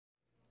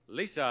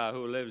Lisa,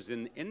 who lives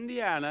in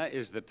Indiana,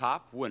 is the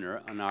top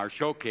winner on our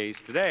showcase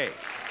today.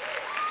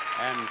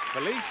 And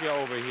Felicia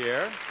over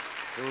here,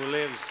 who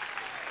lives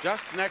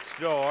just next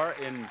door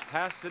in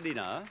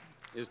Pasadena,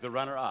 is the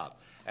runner-up.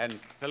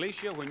 And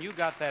Felicia, when you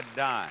got that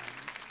dime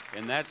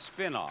in that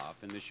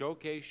spin-off in the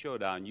Showcase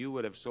Showdown, you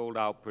would have sold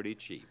out pretty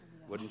cheap,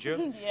 wouldn't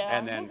you? Yeah.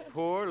 And then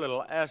poor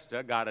little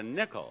Esther got a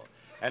nickel.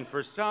 And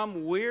for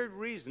some weird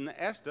reason,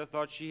 Esther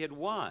thought she had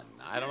won.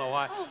 I don't know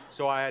why.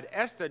 So I had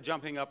Esther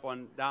jumping up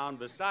and down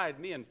beside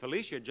me and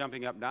Felicia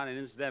jumping up and down and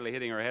incidentally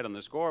hitting her head on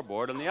the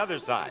scoreboard on the other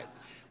side.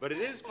 But it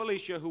is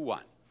Felicia who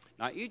won.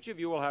 Now, each of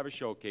you will have a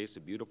showcase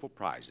of beautiful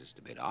prizes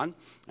to bid on,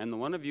 and the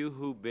one of you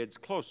who bids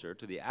closer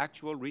to the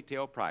actual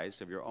retail price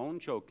of your own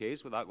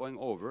showcase without going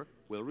over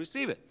will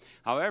receive it.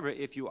 However,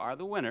 if you are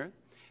the winner,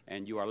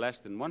 and you are less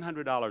than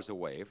 $100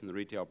 away from the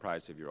retail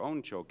price of your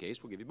own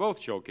showcase, we'll give you both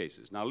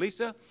showcases. Now,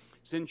 Lisa,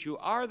 since you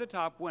are the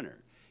top winner,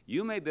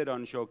 you may bid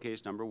on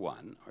showcase number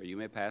 1, or you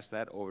may pass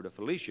that over to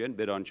Felicia and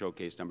bid on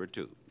showcase number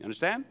 2. You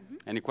understand?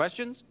 Any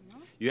questions? No.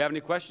 You have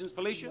any questions,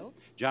 Felicia? No.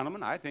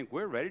 Gentlemen, I think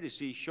we're ready to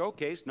see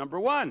showcase number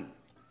 1.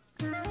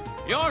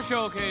 Your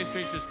showcase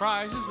features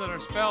prizes that are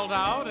spelled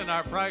out in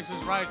our Price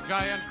is Right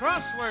giant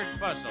crossword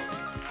puzzle.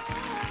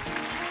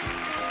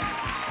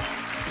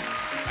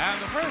 And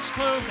the first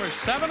clue for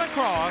 7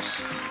 across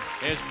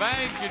is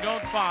bags you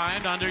don't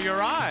find under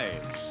your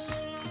eyes.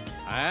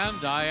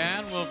 And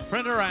Diane will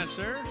print her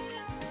answer,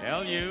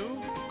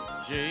 L-U-G-G-A-G-E,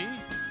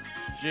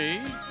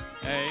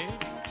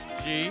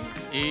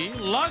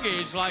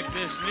 luggage like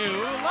this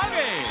new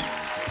luggage.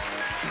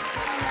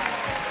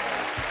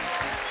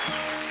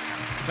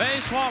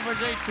 Faye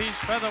Swafford's 8-piece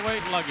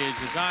featherweight luggage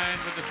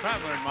designed with the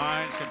traveler in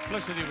mind,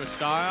 simplicity with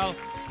style,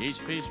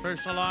 each piece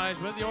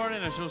personalized with your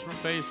initials from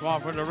Faye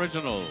Swafford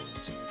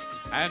Originals.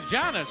 And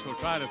Janice will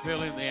try to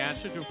fill in the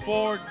answer to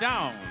 4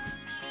 down.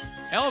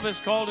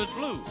 Elvis called it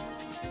blue.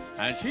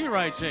 And she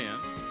writes in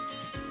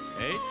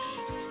H-A-W-A-I-I,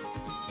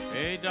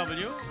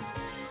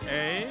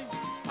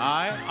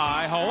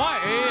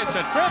 Hawaii. It's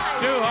a trip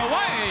to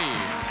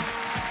Hawaii.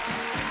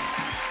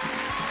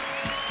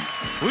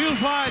 We'll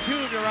fly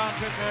tube your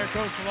round-trip air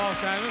coach from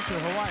Los Angeles to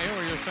Hawaii,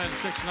 where you'll spend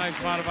 6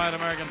 nights modified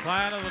American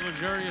plan at the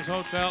luxurious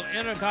hotel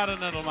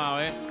Intercontinental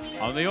Maui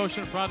on the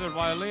oceanfront at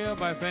Wailea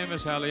by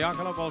famous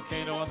Haleakala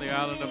volcano on the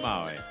island of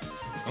Maui.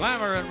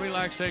 Glamour and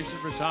relaxation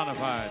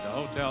personified, the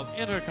Hotel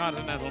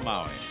Intercontinental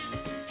Maui.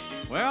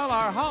 Well,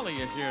 our Holly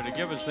is here to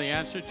give us the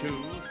answer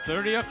to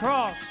 30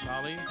 across.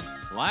 Holly,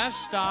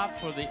 last stop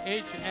for the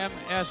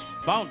HMS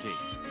Bounty.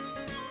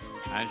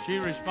 And she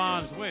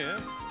responds with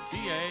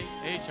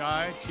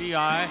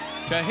T-A-H-I-T-I,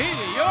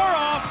 Tahiti. You're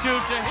off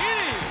to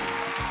Tahiti.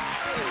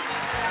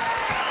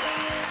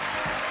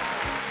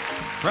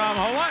 From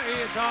Hawaii,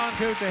 it's on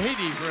to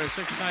Tahiti for a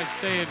 6-night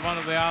stay at one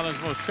of the island's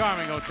most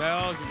charming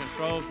hotels. You can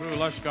stroll through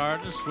lush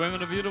gardens, swim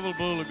in a beautiful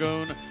blue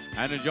lagoon,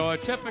 and enjoy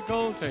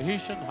typical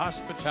Tahitian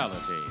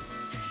hospitality.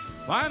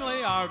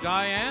 Finally, our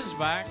Diane's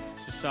back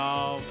to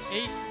solve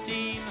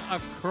 18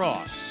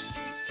 across.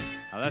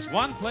 Now, that's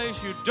one place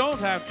you don't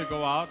have to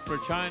go out for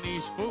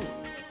Chinese food.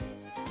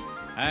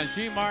 And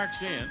she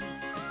marks in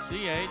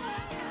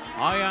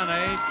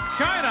C-H-I-N-A,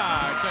 China.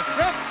 It's a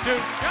trip to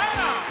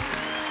China.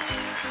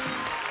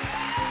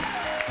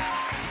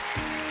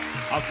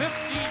 A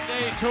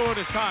 15-day tour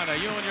to China.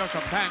 You and your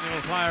companion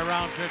will fly a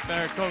round-trip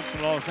air coach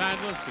from Los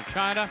Angeles to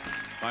China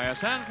via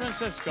San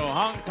Francisco,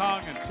 Hong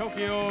Kong, and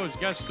Tokyo as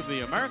guests of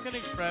the American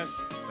Express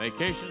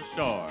vacation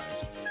stores.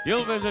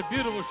 You'll visit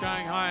beautiful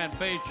Shanghai and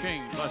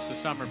Beijing, plus the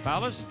Summer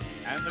Palace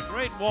and the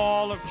Great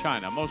Wall of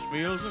China, most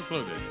meals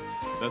included.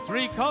 The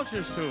 3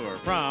 Cultures Tour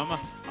from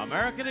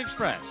American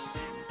Express.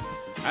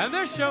 And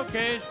this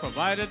showcase,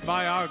 provided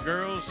by our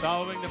girls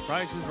solving the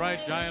Price is Right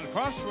giant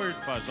crossword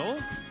puzzle,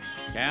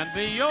 can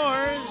be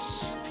yours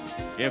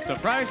if the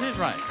price is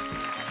right.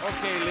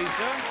 Okay,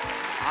 Lisa,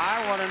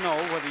 I want to know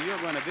whether you're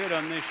going to bid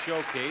on this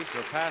showcase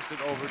or pass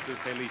it over to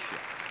Felicia.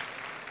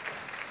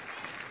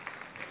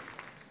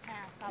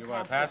 Pass. You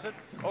want to pass it?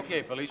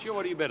 Okay, Felicia,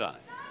 what do you bid on?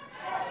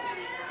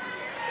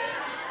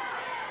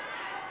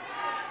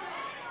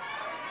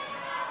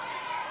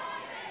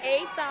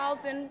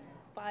 $8,500.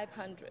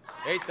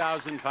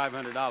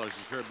 $8,500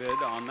 is her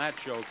bid on that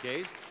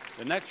showcase.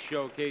 The next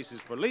showcase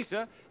is for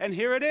Lisa, and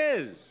here it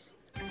is.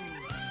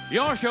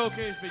 Your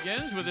showcase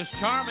begins with this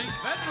charming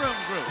bedroom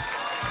group.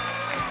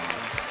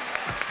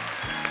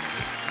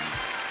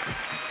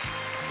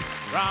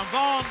 From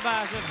Vaughan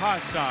Bassett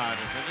Hartside,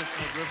 a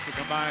traditional group that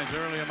combines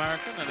early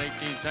American and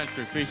 18th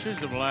century features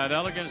that will add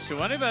elegance to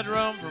any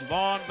bedroom from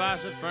Vaughan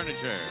Bassett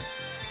Furniture.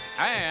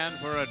 And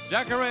for a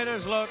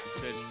decorator's look,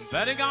 this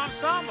bedding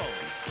ensemble.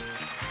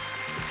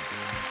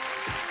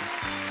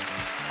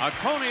 A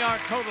Coney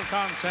Art total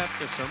concept,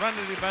 the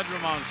Serenity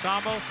Bedroom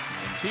Ensemble in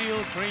teal,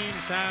 cream,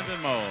 sand,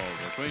 and mold.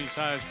 The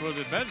queen-size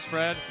quilted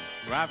bedspread,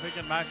 graphic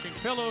and matching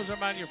pillows are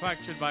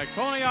manufactured by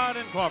Coney Art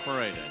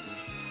Incorporated.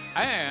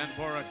 And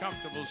for a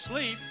comfortable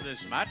sleep,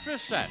 this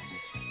mattress set.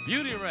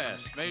 Beauty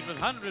Rest, made with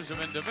hundreds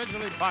of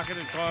individually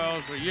pocketed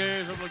coils for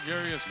years of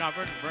luxurious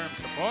comfort and firm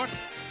support.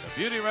 The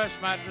Beauty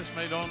Rest mattress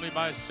made only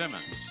by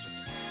Simmons.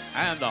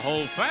 And the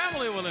whole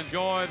family will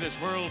enjoy this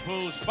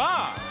Whirlpool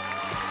Spa.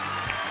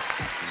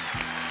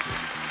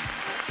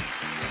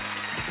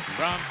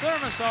 From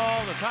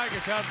Thermosol, the Tiger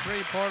Tub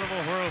 3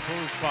 portable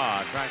Whirlpool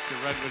Spa.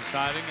 Attractive redwood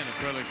siding and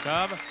acrylic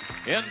tub.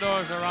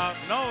 Indoors or out,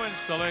 no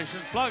installation.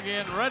 Plug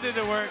in, ready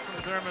to work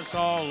from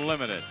Thermosol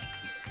Limited.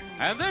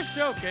 And this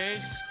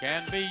showcase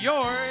can be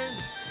yours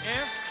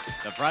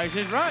if the price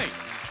is right.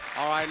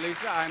 All right,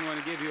 Lisa, I'm going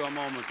to give you a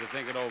moment to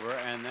think it over,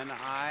 and then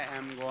I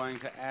am going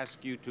to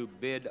ask you to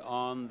bid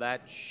on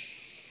that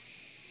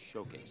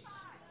showcase.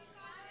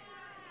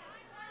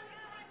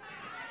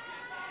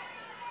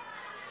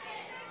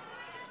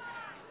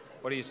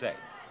 What do you say?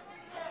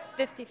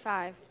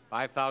 55.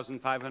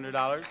 $5,500?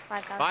 $5,000.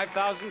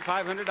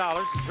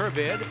 $5,500 is her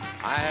bid.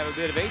 I have a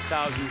bid of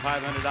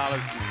 $8,500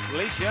 from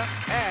Felicia,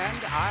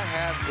 and I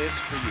have this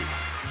for you.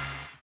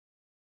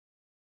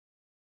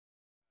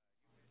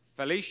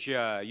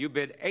 Felicia, you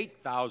bid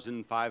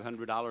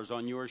 $8,500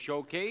 on your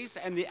showcase,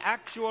 and the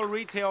actual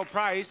retail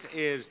price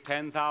is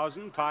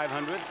 $10,538,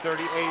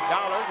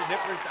 a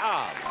difference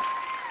of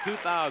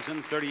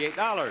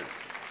 $2,038.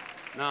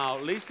 Now,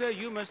 Lisa,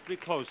 you must be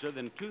closer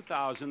than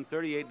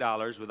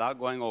 $2,038 without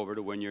going over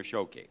to win your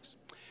showcase.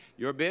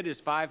 Your bid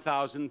is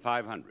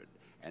 $5,500,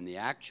 and the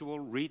actual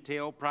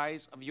retail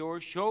price of your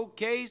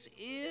showcase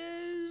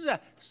is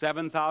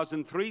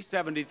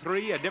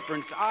 $7,373, a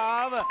difference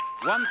of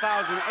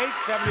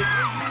 $1,873.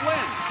 You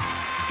win.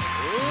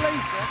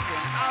 Lisa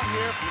came out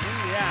here from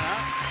Indiana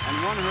and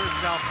won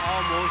herself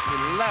almost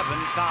 $11,000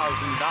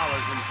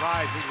 in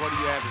prizes. What do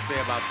you have to say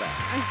about that?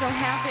 I'm so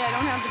happy I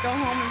don't have to go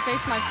home and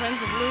face my friends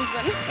of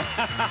losing.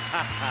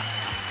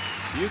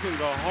 You can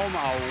go home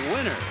a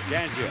winner,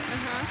 can't you?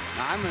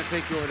 Now, I'm going to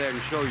take you over there and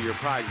show you your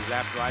prizes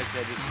after I say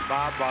this is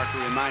Bob Barker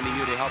reminding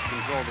you to help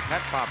control the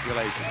pet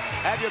population.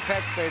 Have your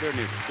pets spayed or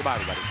neutered. Goodbye,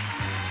 everybody.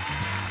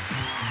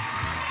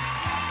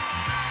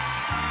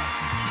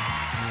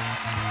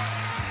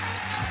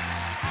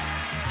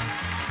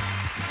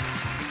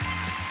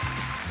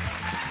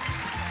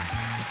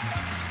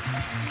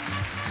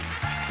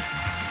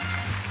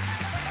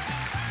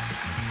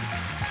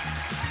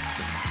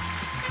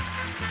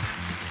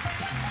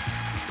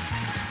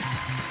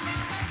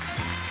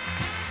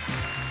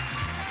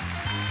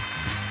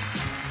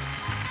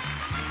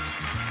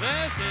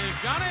 This is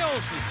Johnny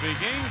Olson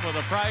speaking for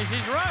The Price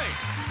is Right,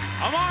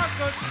 a Mark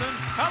Goodson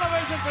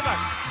television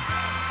production.